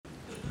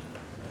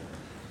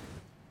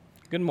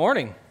Good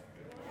morning.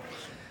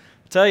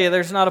 I tell you,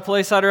 there's not a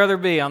place I'd rather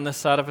be on this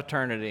side of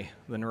eternity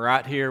than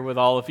right here with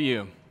all of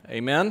you.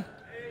 Amen?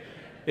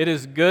 It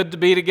is good to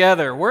be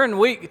together. We're in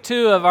week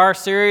 2 of our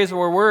series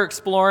where we're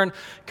exploring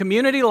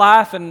community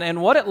life and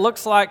what it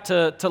looks like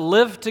to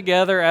live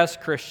together as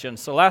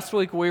Christians. So last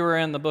week we were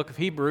in the book of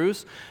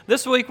Hebrews.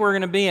 This week we're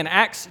going to be in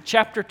Acts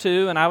chapter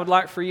 2, and I would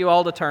like for you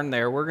all to turn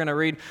there. We're going to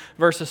read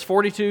verses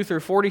 42 through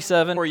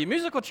 47. For you,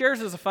 musical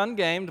chairs is a fun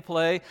game to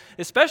play,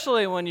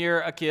 especially when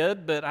you're a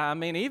kid, but I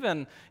mean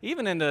even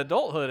into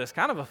adulthood, it's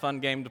kind of a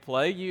fun game to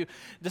play. You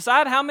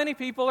decide how many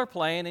people are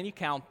playing and you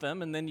count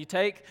them, and then you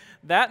take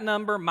that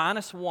number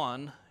minus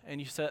 1, and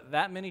you set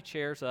that many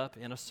chairs up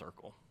in a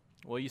circle.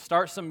 Well, you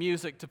start some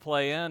music to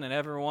play in, and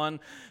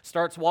everyone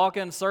starts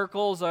walking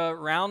circles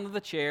around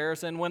the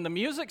chairs, and when the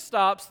music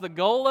stops, the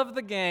goal of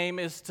the game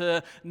is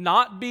to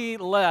not be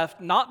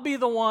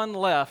the one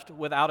left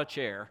without a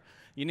chair.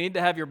 You need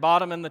to have your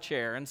bottom in the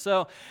chair. And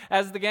so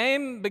as the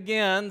game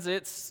begins,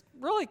 it's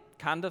really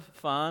kind of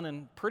fun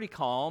and pretty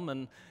calm,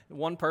 and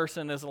one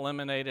person is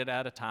eliminated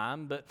at a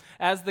time. But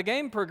as the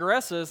game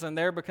progresses and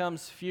there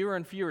becomes fewer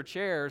and fewer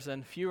chairs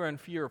and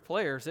fewer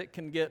players, it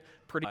can get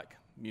pretty like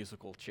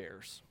musical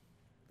chairs.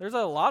 There's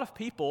a lot of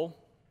people,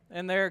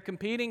 and they're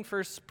competing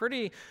for a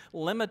pretty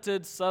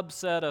limited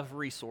subset of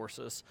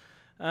resources.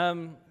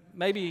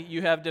 Maybe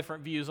you have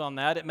different views on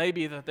that. It may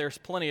be that there's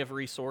plenty of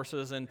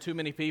resources and too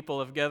many people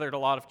have gathered a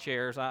lot of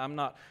chairs. I'm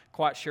not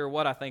quite sure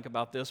what I think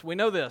about this. We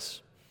know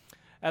this.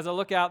 As I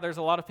look out, there's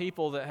a lot of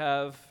people that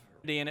have,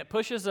 and it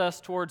pushes us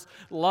towards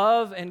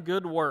love and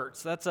good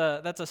works. That's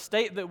a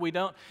state that we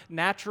don't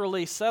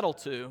naturally settle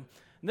to.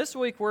 This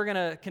week, we're going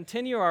to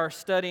continue our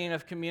studying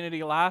of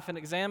community life and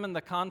examine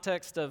the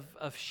context of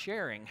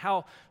sharing,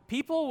 how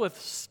people with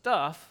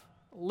stuff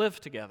live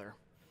together.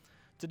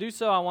 To do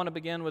so, I want to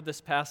begin with this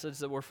passage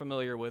that we're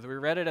familiar with. We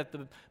read it at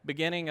the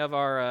beginning of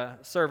our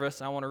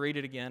service. I want to read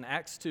it again,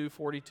 Acts 2,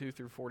 42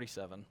 through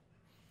 47.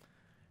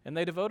 And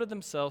they devoted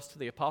themselves to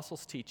the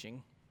apostles'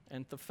 teaching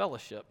and the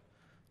fellowship,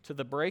 to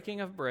the breaking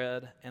of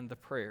bread and the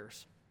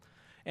prayers.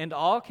 And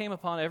awe came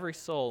upon every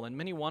soul, and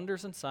many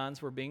wonders and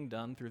signs were being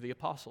done through the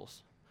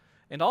apostles.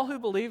 And all who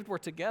believed were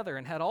together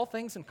and had all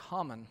things in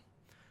common.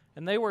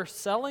 And they were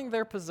selling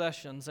their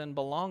possessions and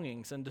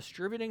belongings and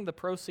distributing the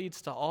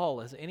proceeds to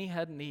all as any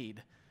had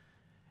need.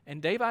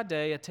 And day by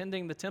day,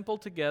 attending the temple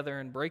together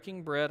and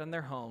breaking bread in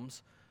their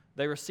homes,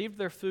 they received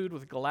their food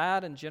with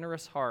glad and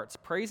generous hearts,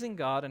 praising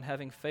God and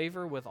having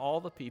favor with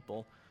all the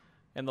people.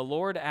 And the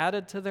Lord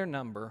added to their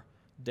number,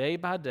 day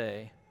by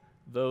day,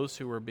 those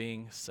who were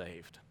being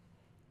saved.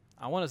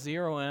 I want to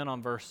zero in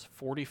on verse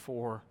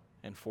 44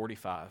 and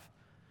 45.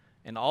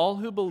 And all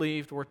who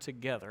believed were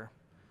together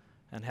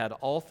and had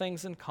all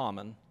things in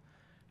common,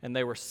 and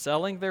they were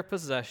selling their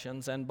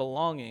possessions and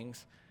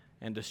belongings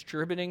and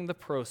distributing the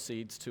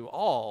proceeds to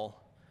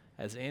all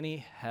as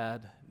any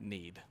had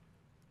need.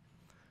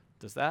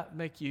 Does that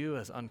make you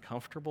as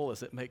uncomfortable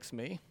as it makes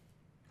me?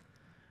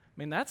 I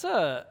mean, that's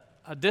a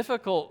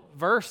difficult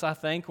verse, I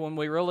think, when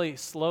we really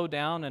slow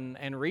down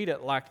and read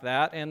it like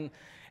that. And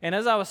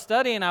as I was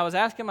studying, I was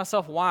asking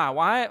myself, why?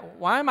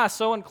 Why am I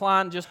so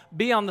inclined to just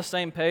be on the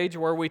same page?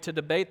 Were we to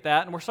debate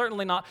that? And we're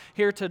certainly not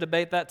here to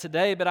debate that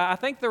today, but I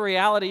think the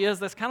reality is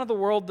that's kind of the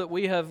world that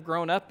we have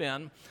grown up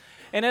in.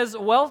 And as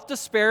wealth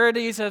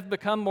disparities have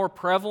become more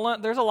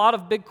prevalent, there's a lot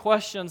of big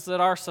questions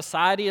that our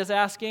society is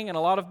asking, and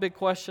a lot of big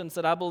questions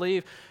that I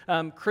believe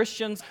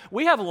Christians,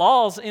 we have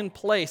laws in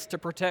place to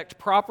protect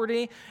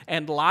property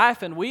and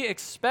life, and we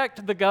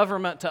expect the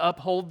government to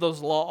uphold those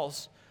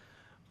laws.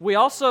 We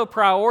also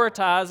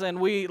prioritize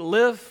and we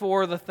live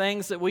for the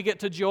things that we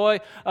get to enjoy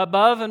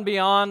above and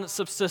beyond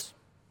subsistence.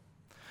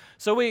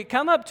 So we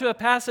come up to a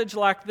passage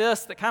like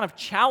this that kind of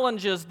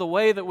challenges the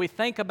way that we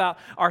think about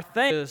our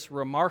things. It is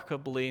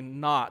remarkably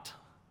not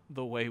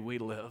the way we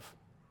live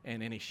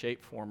in any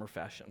shape, form, or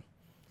fashion.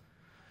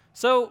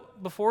 So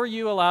before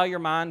you allow your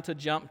mind to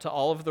jump to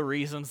all of the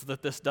reasons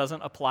that this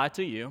doesn't apply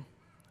to you,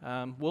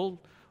 we'll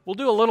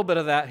do a little bit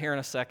of that here in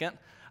a second.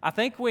 I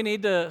think we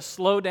need to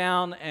slow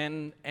down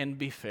and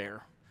be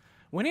fair.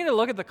 We need to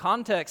look at the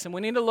context, and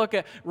we need to look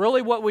at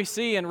really what we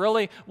see and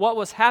really what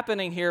was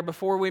happening here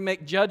before we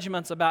make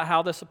judgments about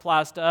how this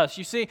applies to us.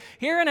 You see,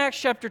 here in Acts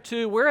chapter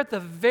 2, we're at the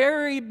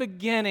very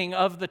beginning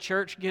of the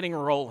church getting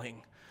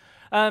rolling.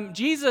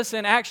 Jesus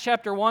in Acts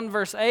chapter 1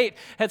 verse 8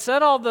 had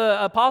set all the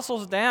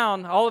apostles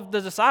down, all of the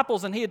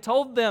disciples, and he had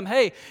told them,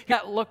 hey,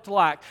 that looked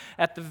like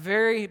at the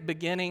very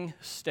beginning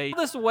stage.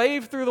 This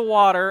wave through the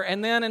water,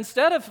 and then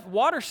instead of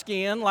water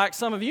skiing like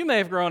some of you may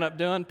have grown up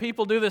doing,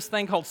 people do this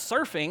thing called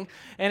surfing,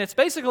 and it's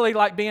basically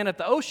like being at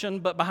the ocean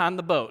but behind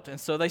the boat. And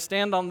so they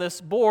stand on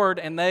this board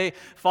and they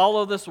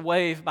follow this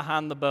wave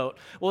behind the boat.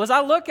 Well, as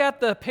I look at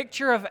the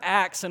picture of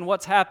Acts and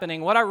what's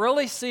happening, what I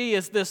really see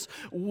is this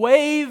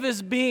wave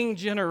is being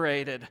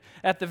generated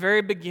at the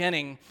very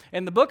beginning.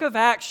 And the book of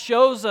Acts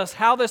shows us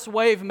how this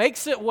wave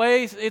makes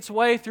its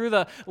way through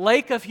the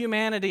lake of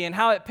humanity and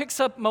how it picks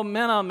up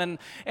momentum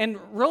and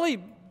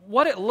really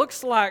what it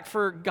looks like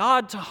for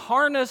God to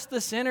harness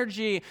this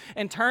energy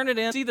and turn it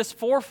in. See this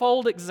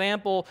fourfold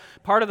example,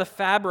 part of the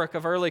fabric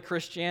of early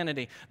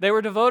Christianity. They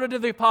were devoted to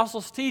the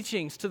apostles'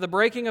 teachings, to the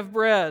breaking of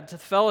bread, to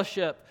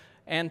fellowship,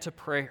 and to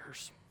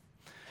prayers.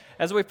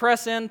 As we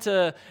press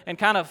into and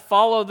kind of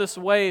follow this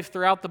wave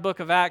throughout the book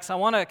of Acts, I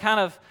want to kind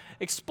of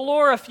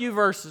explore a few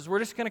verses. We're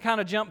just going to kind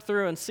of jump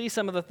through and see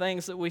some of the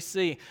things that we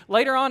see.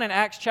 Later on in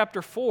Acts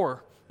chapter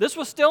 4, this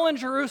was still in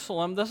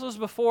Jerusalem. This was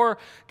before,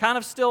 kind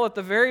of still at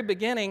the very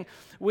beginning.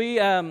 We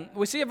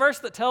see a verse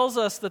that tells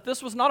us that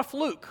this was not a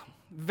fluke.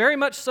 Very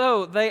much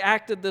so, they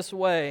acted this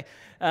way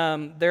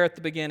there at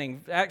the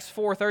beginning. Acts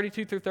 4,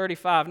 32 through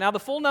 35. Now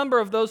the full number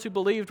of those who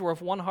believed were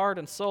of one heart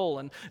and soul,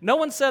 and no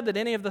one said that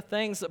any of the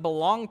things that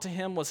belonged to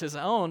him was his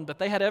own, but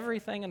they had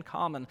everything in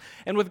common.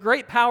 And with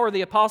great power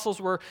the apostles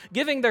were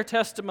giving their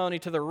testimony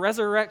to the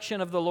resurrection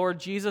of the Lord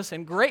Jesus,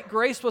 and great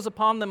grace was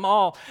upon them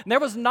all. And there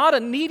was not a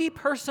needy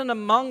person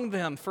among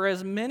them, for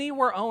as many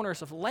were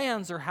owners of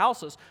lands or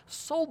houses,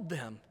 sold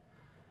them,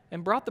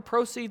 and brought the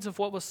proceeds of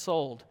what was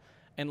sold,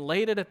 and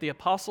laid it at the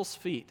apostles'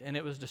 feet, and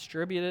it was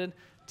distributed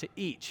to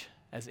each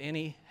as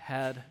any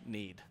had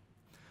need.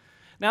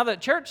 Now, the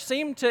church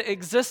seemed to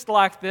exist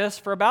like this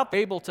for about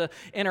able to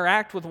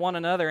interact with one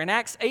another. In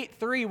Acts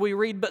 8:3, we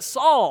read, "But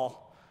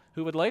Saul,"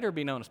 who would later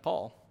be known as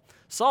Paul,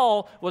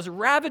 Saul was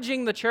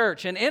ravaging the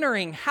church, and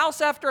entering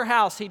house after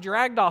house, he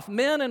dragged off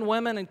men and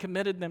women and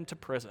committed them to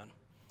prison.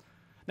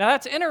 Now,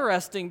 that's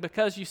interesting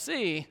because you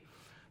see,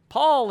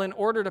 Paul, in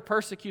order to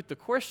persecute the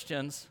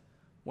Christians,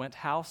 went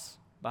house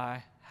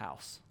by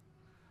house.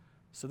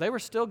 So they were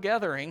still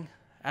gathering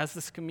as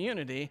this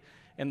community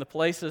in the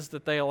places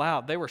that they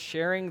allowed. They were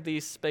sharing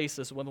these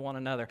spaces with one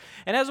another.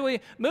 And as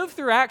we move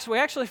through Acts, we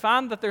actually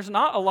find that there's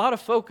not a lot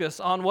of focus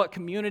on what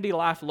community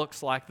life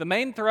looks like. The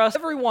main thrust,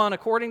 everyone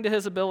according to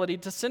his ability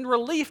to send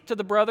relief to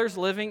the brothers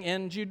living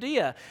in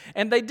Judea.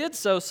 And they did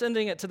so,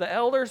 sending it to the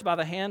elders by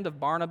the hand of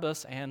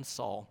Barnabas and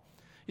Saul.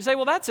 You say,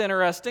 well, that's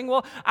interesting.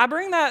 Well, I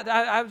bring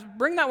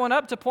that one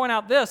up to point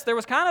out this. There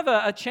was kind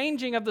of a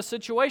changing of the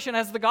situation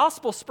as the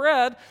gospel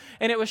spread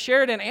and it was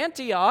shared in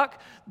Antioch.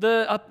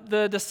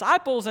 The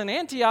disciples in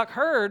Antioch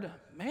heard,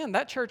 man,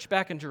 that church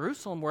back in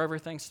Jerusalem where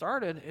everything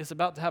started is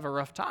about to have a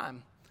rough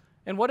time.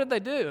 And what did they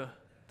do?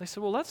 They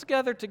said, well, let's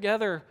gather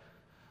together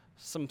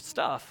some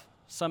stuff,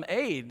 some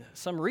aid,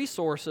 some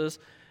resources,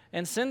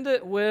 and send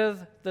it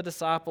with the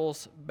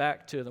disciples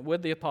back to them,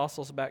 with the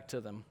apostles back to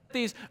them.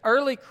 These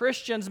early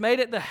Christians made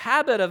it the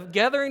habit of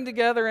gathering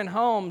together in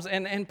homes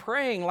and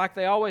praying like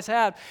they always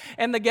had.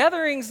 And the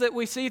gatherings that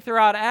we see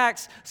throughout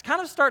Acts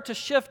kind of start to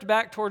shift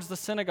back towards the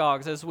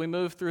synagogues as we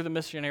move through the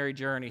missionary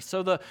journey.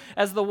 So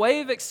as the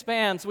wave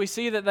expands, we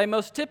see that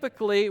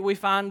we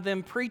find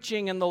them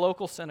preaching in the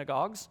local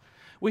synagogues.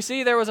 We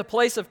see there was a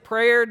place of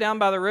prayer down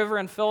by the river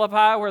in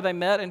Philippi where they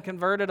met and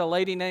converted a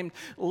lady named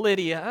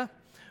Lydia.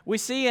 We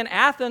see in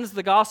Athens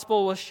the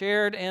gospel was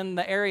shared in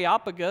the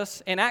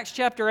Areopagus. In Acts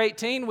chapter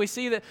 18, we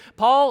see that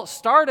Paul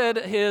started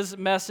his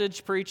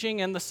message preaching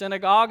in the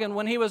synagogue, and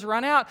when he was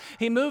run out,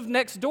 he moved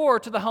next door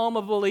to the home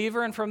of a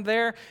believer, and from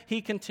there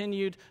he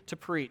continued to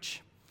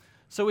preach.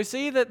 So we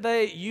see that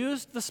they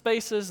used the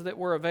spaces that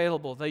were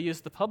available. They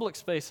used the public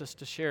spaces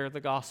to share the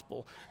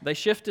gospel. They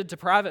shifted to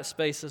private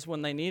spaces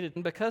when they needed.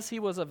 And because he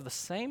was of the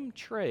same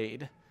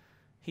trade,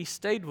 he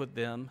stayed with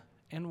them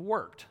and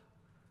worked,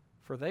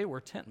 for they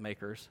were tent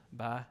makers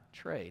by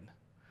trade.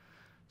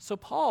 So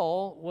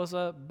Paul was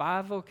a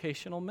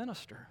bivocational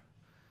minister.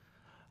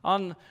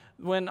 On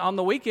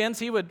the weekends,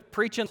 he would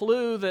preach and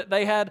clue that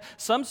they had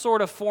some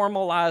sort of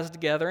formalized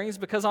gatherings,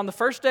 because on the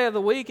first day of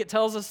the week, it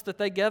tells us that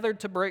they gathered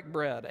to break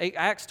bread.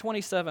 Acts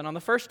 27, on the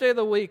first day of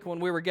the week, when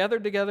we were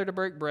gathered together to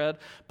break bread,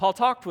 Paul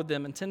talked with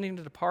them, intending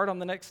to depart on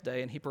the next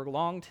day, and he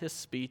prolonged his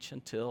speech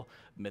until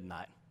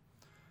midnight.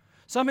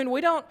 So,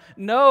 we don't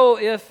know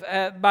if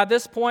by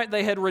this point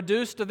they had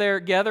reduced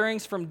their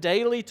gatherings from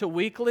daily to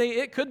weekly.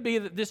 It could be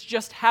that this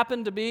just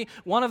happened to be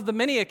one of the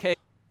many occasions.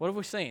 What have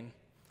we seen?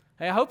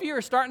 Hey, I hope you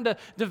are starting to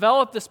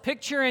develop this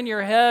picture in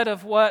your head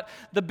of what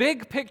the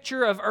big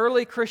picture of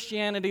early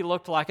Christianity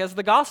looked like. As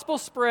the gospel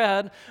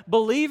spread,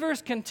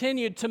 believers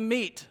continued to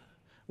meet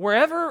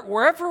wherever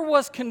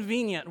was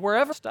convenient,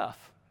 wherever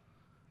stuff.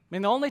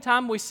 The only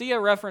time we see a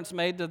reference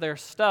made to their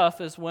stuff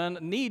is when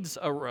needs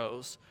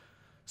arose.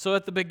 So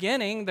at the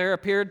beginning, there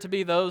appeared to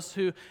be those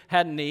who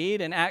had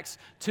need. In Acts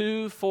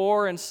 2,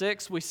 4, and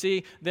 6, we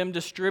see them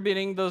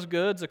distributing those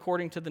goods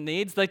according to the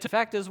needs. In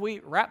fact, as we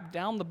wrap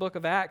down the book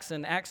of Acts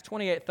in Acts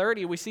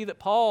 28:30, we see that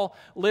Paul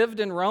lived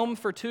in Rome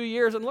for 2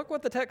 years. And look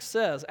what the text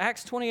says,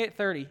 Acts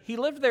 28:30. He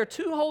lived there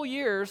 2 whole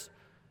years.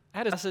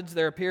 At his message,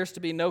 there appears to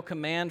be no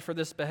command for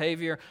this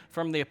behavior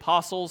from the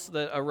apostles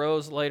that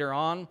arose later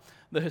on.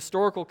 The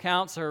historical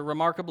accounts are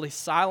remarkably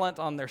silent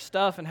on their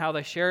stuff and how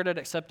they shared it,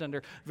 except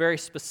under very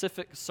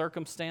specific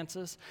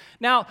circumstances.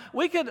 Now,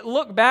 we could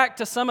look back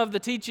to some of the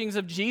teachings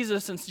of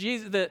Jesus, and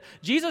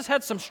Jesus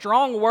had some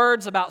strong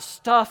words about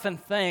stuff and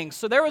things.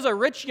 So there was a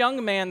rich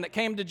young man that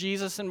came to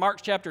Jesus in Mark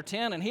chapter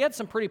 10, and he had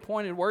some pretty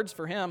pointed words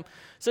for him. It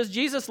says,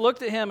 Jesus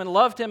looked at him and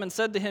loved him and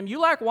said to him, "You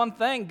lack one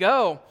thing,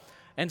 go.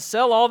 and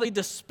sell all the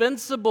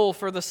dispensable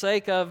for the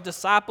sake of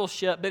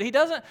discipleship, but he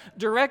doesn't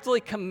directly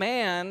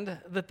command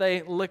that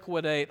they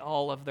liquidate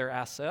all of their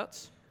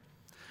assets.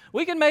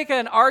 We can make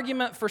an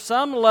argument for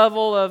some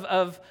level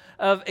of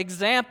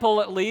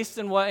example, at least,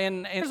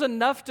 and there's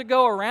enough to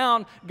go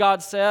around,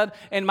 God said,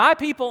 and my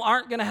people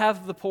aren't going to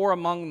have the poor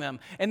among them.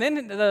 And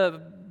then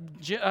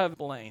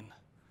explain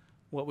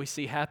what we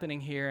see happening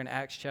here in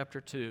Acts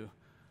chapter 2.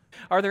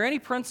 Are there any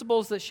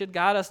principles that should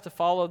guide us to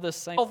follow this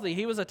same?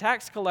 He was a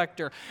tax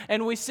collector,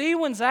 and we see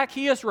when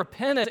Zacchaeus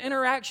repented,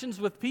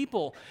 interactions with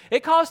people, it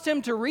caused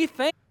him to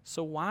rethink.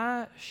 So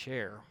why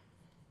share?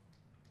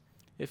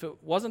 If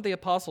it wasn't the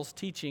apostles'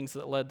 teachings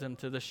that led them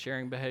to this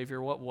sharing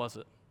behavior, what was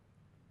it?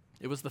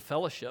 It was the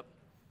fellowship.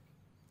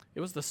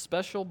 It was the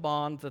special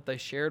bond that they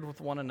shared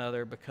with one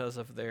another because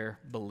of their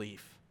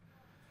belief.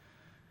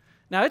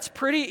 Now, it's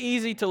pretty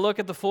easy to look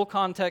at the full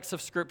context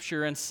of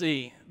Scripture and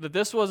see that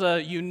this was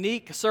a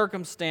unique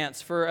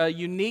circumstance for a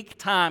unique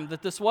time,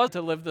 that this was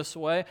to live this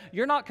way.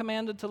 You're not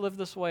commanded to live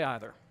this way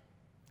either.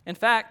 In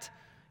fact,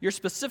 you're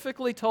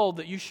specifically told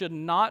that you should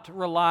not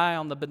rely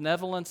on the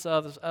benevolence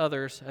of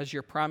others as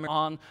your primary,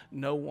 on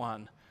no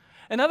one.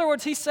 In other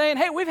words, he's saying,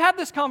 hey, we've had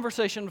this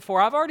conversation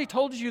before. I've already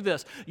told you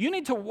this. You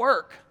need to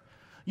work.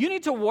 You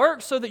need to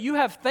work so that you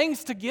have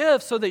things to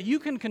give, so that you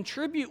can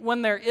contribute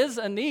when there is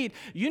a need.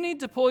 You need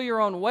to pull your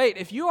own weight.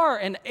 If you are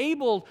an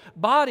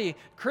able-bodied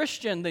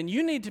Christian, then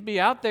you need to be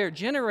out there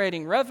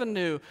generating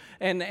revenue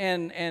and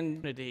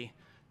unity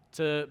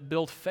to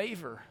build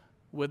favor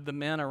with the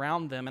men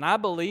around them. And I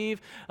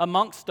believe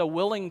amongst a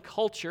willing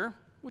culture,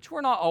 which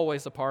we're not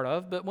always a part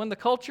of, but when the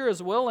culture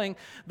is willing,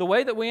 the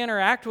way that we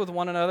interact with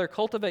one another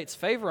cultivates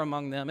favor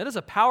among them. It is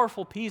a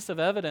powerful piece of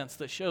evidence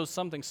that shows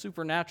something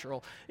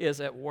supernatural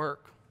is at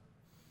work.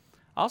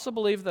 I also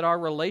believe that our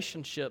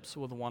relationships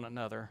with one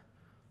another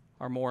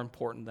are more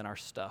important than our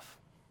stuff.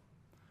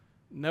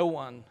 No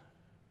one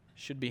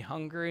should be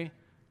hungry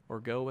or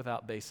go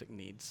without basic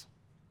needs.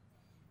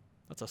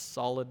 That's a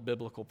solid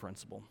biblical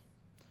principle.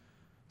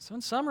 So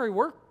in summary,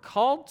 we're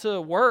called to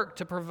work,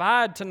 to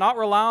provide, to not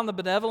rely on the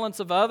benevolence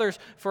of others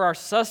for our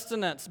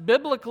sustenance.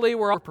 Biblically,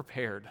 we're all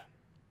prepared.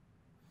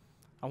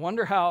 I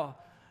wonder how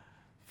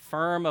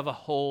firm of a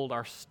hold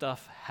our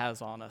stuff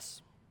has on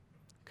us.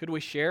 Could we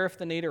share if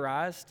the need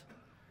arose?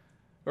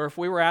 Or if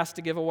we were asked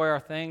to give away our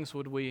things,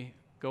 would we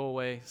go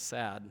away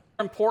sad?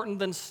 More important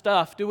than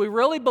stuff. Do we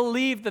really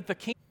believe that the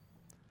kingdom?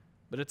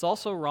 But it's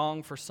also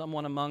wrong for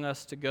someone among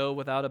us to go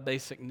without a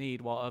basic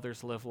need while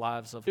others live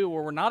lives of where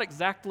we're not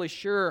exactly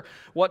sure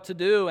what to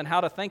do and how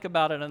to think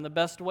about it and the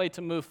best way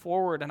to move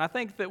forward. And I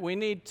think that we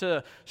need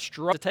to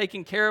strive to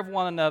taking care of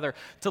one another,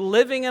 to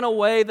living in a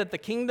way that the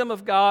kingdom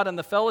of God and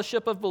the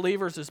fellowship of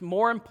believers is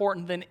more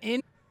important than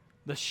any.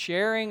 The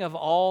sharing of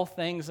all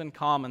things in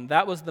common.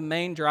 That was the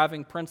main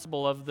driving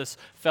principle of this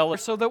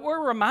fellowship. So that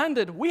we're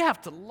reminded we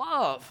have to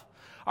love.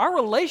 Our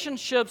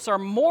relationships are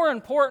more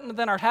important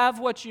than our have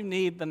what you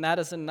need, then that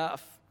is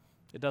enough.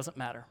 It doesn't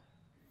matter.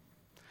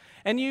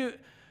 And you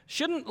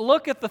shouldn't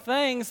look at the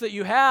things that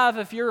you have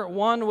if you're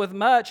one with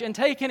much and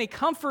take any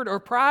comfort or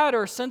pride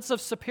or sense of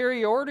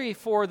superiority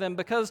for them,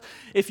 because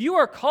if you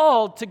are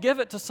called to give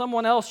it to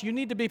someone else, you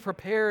need to be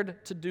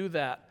prepared to do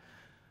that.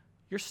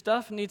 Your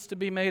stuff needs to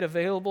be made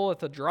available at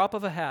the drop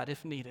of a hat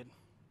if needed.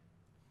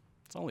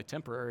 It's only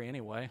temporary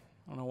anyway.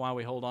 I don't know why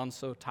we hold on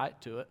so tight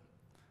to it.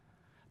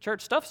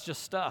 Church, stuff's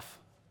just stuff.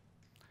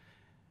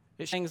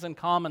 It's things in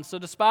common. So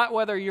despite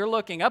whether you're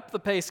looking up the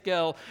pay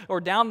scale or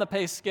down the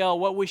pay scale,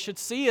 what we should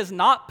see is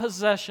not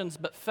possessions,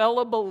 but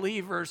fellow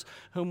believers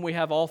whom we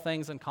have all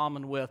things in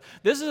common with.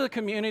 This is a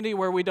community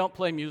where we don't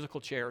play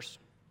musical chairs.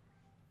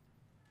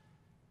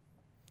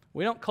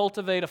 We don't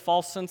cultivate a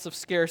false sense of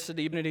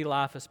scarcity. Community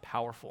life is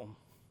powerful.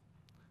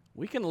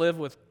 We can live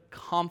with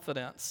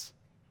confidence.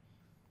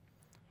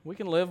 We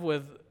can live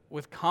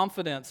with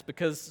confidence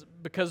because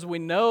we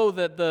know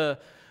that the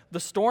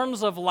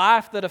storms of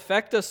life that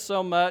affect us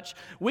so much,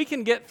 we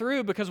can get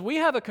through because we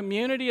have a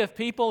community of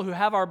people who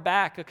have our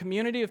back, a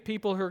community of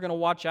people who are going to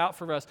watch out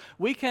for us.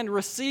 We can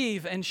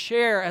receive and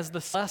share as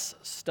the less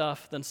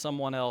stuff than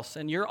someone else,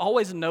 and you're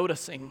always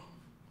noticing.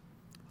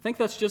 I think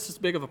that's just as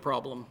big of a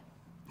problem.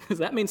 Because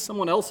that means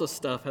someone else's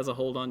stuff has a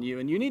hold on you,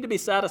 and you need to be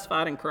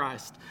satisfied in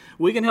Christ.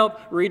 We can help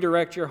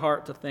redirect your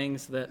heart to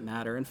things that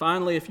matter. And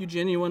finally, if you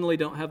genuinely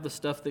don't have the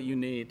stuff that you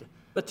need,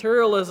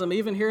 materialism,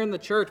 even here in the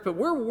church, but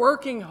we're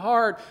working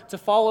hard to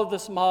follow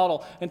this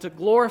model and to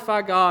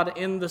glorify God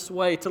in this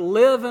way, to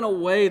live in a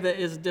way that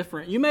is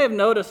different. You may have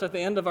noticed at the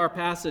end of our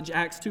passage,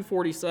 Acts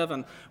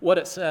 2:47, what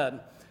it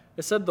said.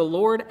 It said, the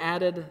Lord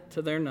added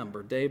to their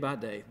number day by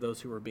day those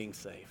who were being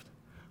saved.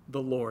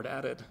 The Lord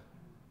added.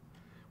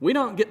 We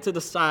don't get to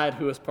decide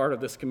who is part of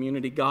this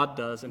community. God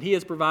does. And He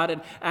has provided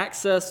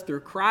access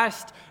through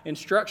Christ,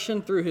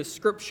 instruction through His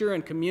Scripture,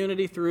 and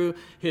community through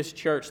His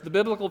church. The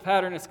biblical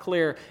pattern is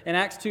clear. In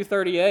Acts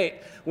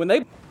 2:38, when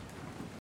they